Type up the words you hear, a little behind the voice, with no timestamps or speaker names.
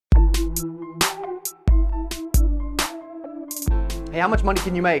Hey, how much money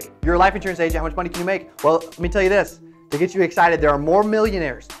can you make? You're a life insurance agent, how much money can you make? Well, let me tell you this, to get you excited, there are more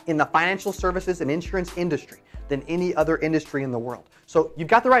millionaires in the financial services and insurance industry than any other industry in the world. So you've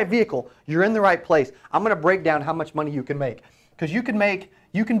got the right vehicle, you're in the right place. I'm gonna break down how much money you can make. Because you can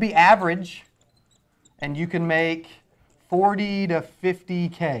be average and you can make 40 to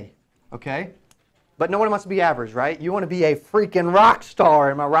 50K, okay? But no one wants to be average, right? You want to be a freaking rock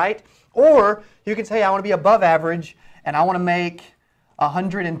star, am I right? Or you can say, I want to be above average and I want to make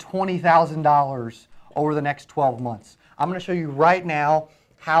 $120,000 over the next 12 months. I'm going to show you right now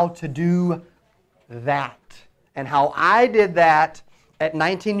how to do that and how I did that at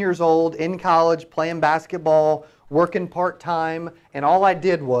 19 years old in college, playing basketball, working part-time, and all I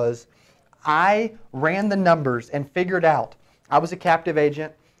did was I ran the numbers and figured out, I was a captive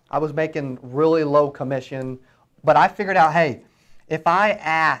agent, I was making really low commission, but I figured out, hey, if I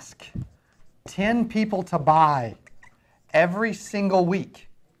ask 10 people to buy every single week,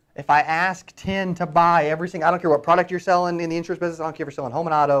 if I ask 10 to buy every single, I don't care what product you're selling in the insurance business, I don't care if you're selling home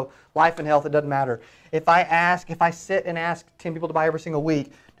and auto, life and health, it doesn't matter. If I sit and ask 10 people to buy every single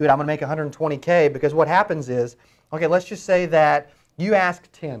week, dude, I'm gonna make 120K, because what happens is, okay, let's just say that you ask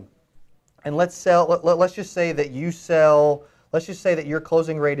 10, and let's just say that you sell, let's just say that your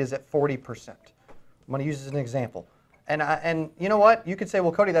closing rate is at 40%. I'm gonna use this as an example. And you know what? You could say,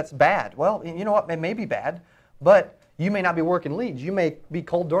 well, Cody, that's bad. Well, you know what? It may be bad, but you may not be working leads. You may be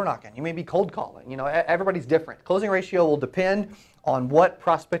cold door knocking. You may be cold calling. You know, everybody's different. Closing ratio will depend on what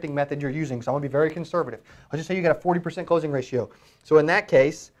prospecting method you're using. So I'm gonna be very conservative. Let's just say you got a 40% closing ratio. So in that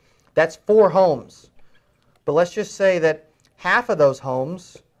case, that's 4 homes. But let's just say that half of those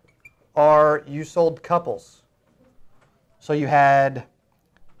homes are you sold couples. So you had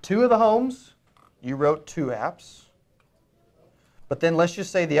 2 of the homes, you wrote 2 apps. But then let's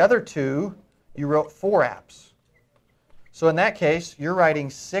just say the other 2, you wrote 4 apps. So in that case, you're writing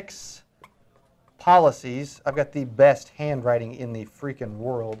 6 policies. I've got the best handwriting in the freaking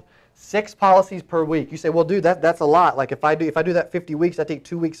world. 6 policies per week. You say, well, dude, that's a lot. Like if I do that 50 weeks, I take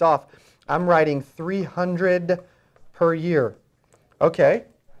 2 weeks off. I'm writing 300 per year. Okay.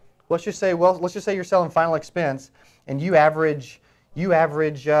 Let's just say you're selling final expense and you average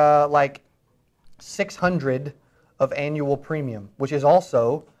like 600 of annual premium, which is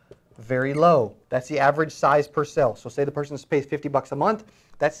also very low. That's the average size per sale. So say the person pays $50 a month,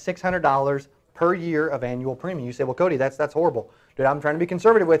 that's $600 per year of annual premium. You say, well, Cody, that's horrible. Dude, I'm trying to be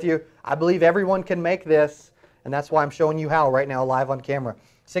conservative with you. I believe everyone can make this, and that's why I'm showing you how right now live on camera.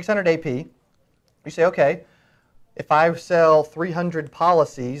 600 AP, you say, okay, if I sell 300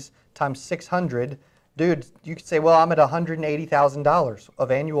 policies times 600, dude, you could say, well, I'm at $180,000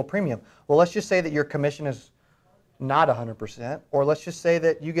 of annual premium. Well, let's just say that your commission is not 100%, or let's just say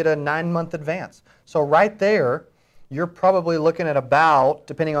that you get a 9-month advance. So right there, you're probably looking at about,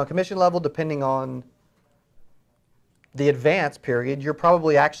 depending on commission level, depending on the advance period, you're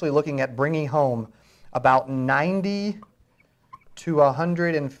probably actually looking at bringing home about 90 to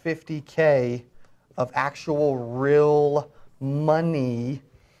 150K of actual real money.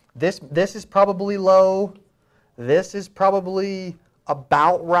 This is probably low. This is probably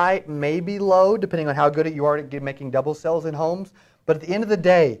about right, maybe low, depending on how good you are at making double sales in homes. But at the end of the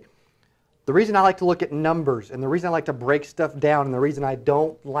day, the reason I like to look at numbers, and the reason I like to break stuff down, and the reason I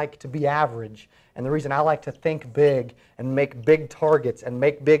don't like to be average, and the reason I like to think big and make big targets and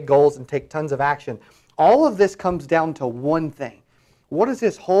make big goals and take tons of action, all of this comes down to one thing. What is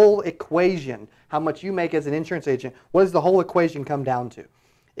this whole equation, how much you make as an insurance agent, what does the whole equation come down to?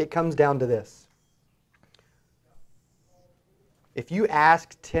 It comes down to this. If you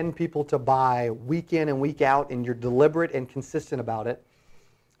ask 10 people to buy week in and week out and you're deliberate and consistent about it,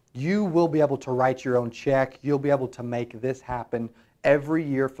 you will be able to write your own check. You'll be able to make this happen every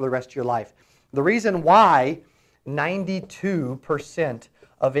year for the rest of your life. The reason why 92%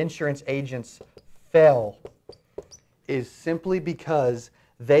 of insurance agents fail is simply because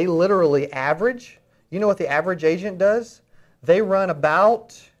they literally average. You know what the average agent does? They run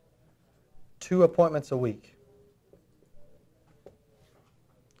about 2 appointments a week.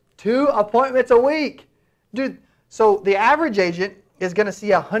 2 appointments a week. Dude, so the average agent is going to see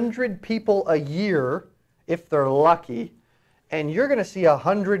 100 people a year if they're lucky, and you're going to see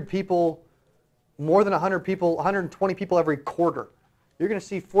 100 people, more than 100 people, 120 people every quarter. You're going to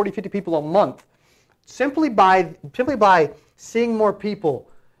see 40, 50 people a month. Simply by seeing more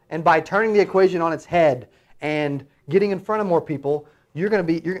people and by turning the equation on its head and getting in front of more people, you're going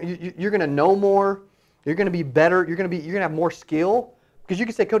to know more, you're going to be better, you're going to have more skill. Because you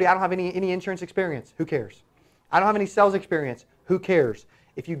can say, Cody, I don't have any insurance experience. Who cares? I don't have any sales experience. Who cares?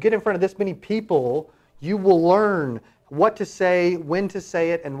 If you get in front of this many people, you will learn what to say, when to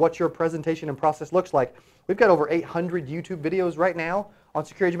say it, and what your presentation and process looks like. We've got over 800 YouTube videos right now on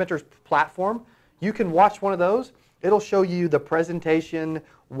Secure Agent Mentor's platform. You can watch one of those. It'll show you the presentation,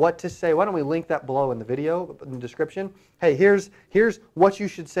 what to say. Why don't we link that below in the video, in the description. Hey, here's what you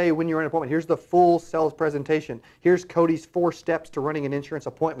should say when you're in an appointment. Here's the full sales presentation. Here's Cody's 4 steps to running an insurance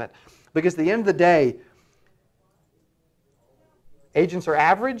appointment. Because at the end of the day, agents are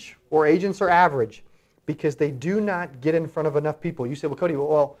average because they do not get in front of enough people. You say, well, Cody,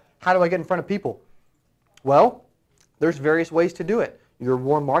 well, how do I get in front of people? Well, there's various ways to do it. Your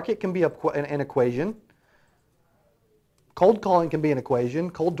warm market can be an equation. Cold calling can be an equation.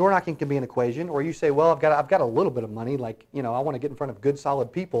 Cold door knocking can be an equation. Or you say, well, I've got a little bit of money, like, you know, I want to get in front of good,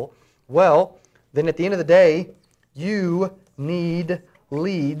 solid people. Well, then at the end of the day, you need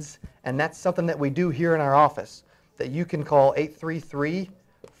leads, and that's something that we do here in our office, that you can call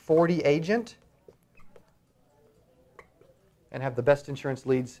 833-40-AGENT and have the best insurance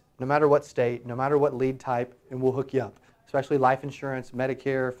leads no matter what state, no matter what lead type, and we'll hook you up. Especially life insurance,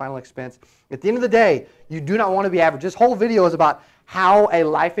 Medicare, final expense. At the end of the day, you do not want to be average. This whole video is about how a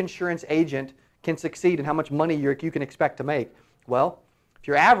life insurance agent can succeed and how much money you can expect to make. Well, if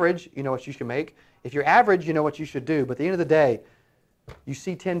you're average, you know what you should make. If you're average, you know what you should do. But at the end of the day, you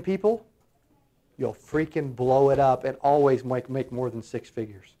see 10 people, you'll freaking blow it up and always make more than 6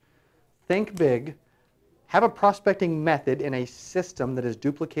 figures. Think big. Have a prospecting method in a system that is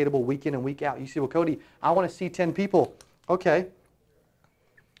duplicatable week in and week out. You say, well, Cody, I want to see 10 people. Okay,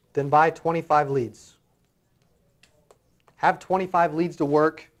 then buy 25 leads. Have 25 leads to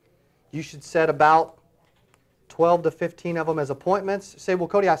work. You should set about 12 to 15 of them as appointments. Say, well,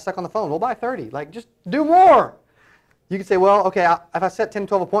 Cody, I stuck on the phone. We'll buy 30. Like, just do more. You can say, well, okay, if I set 10,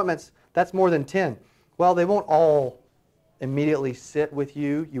 12 appointments, that's more than 10. Well, they won't all immediately sit with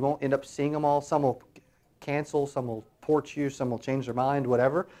you. You won't end up seeing them all. Some will cancel, some will porch you, some will change their mind,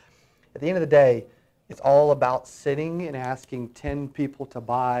 whatever. At the end of the day, it's all about sitting and asking 10 people to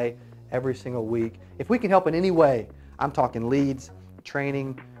buy every single week. If we can help in any way, I'm talking leads,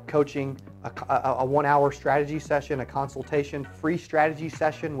 training, coaching, a 1-hour strategy session, a consultation, free strategy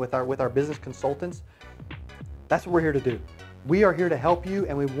session with our business consultants. That's what we're here to do. We are here to help you,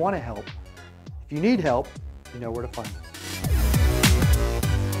 and we want to help. If you need help, you know where to find us.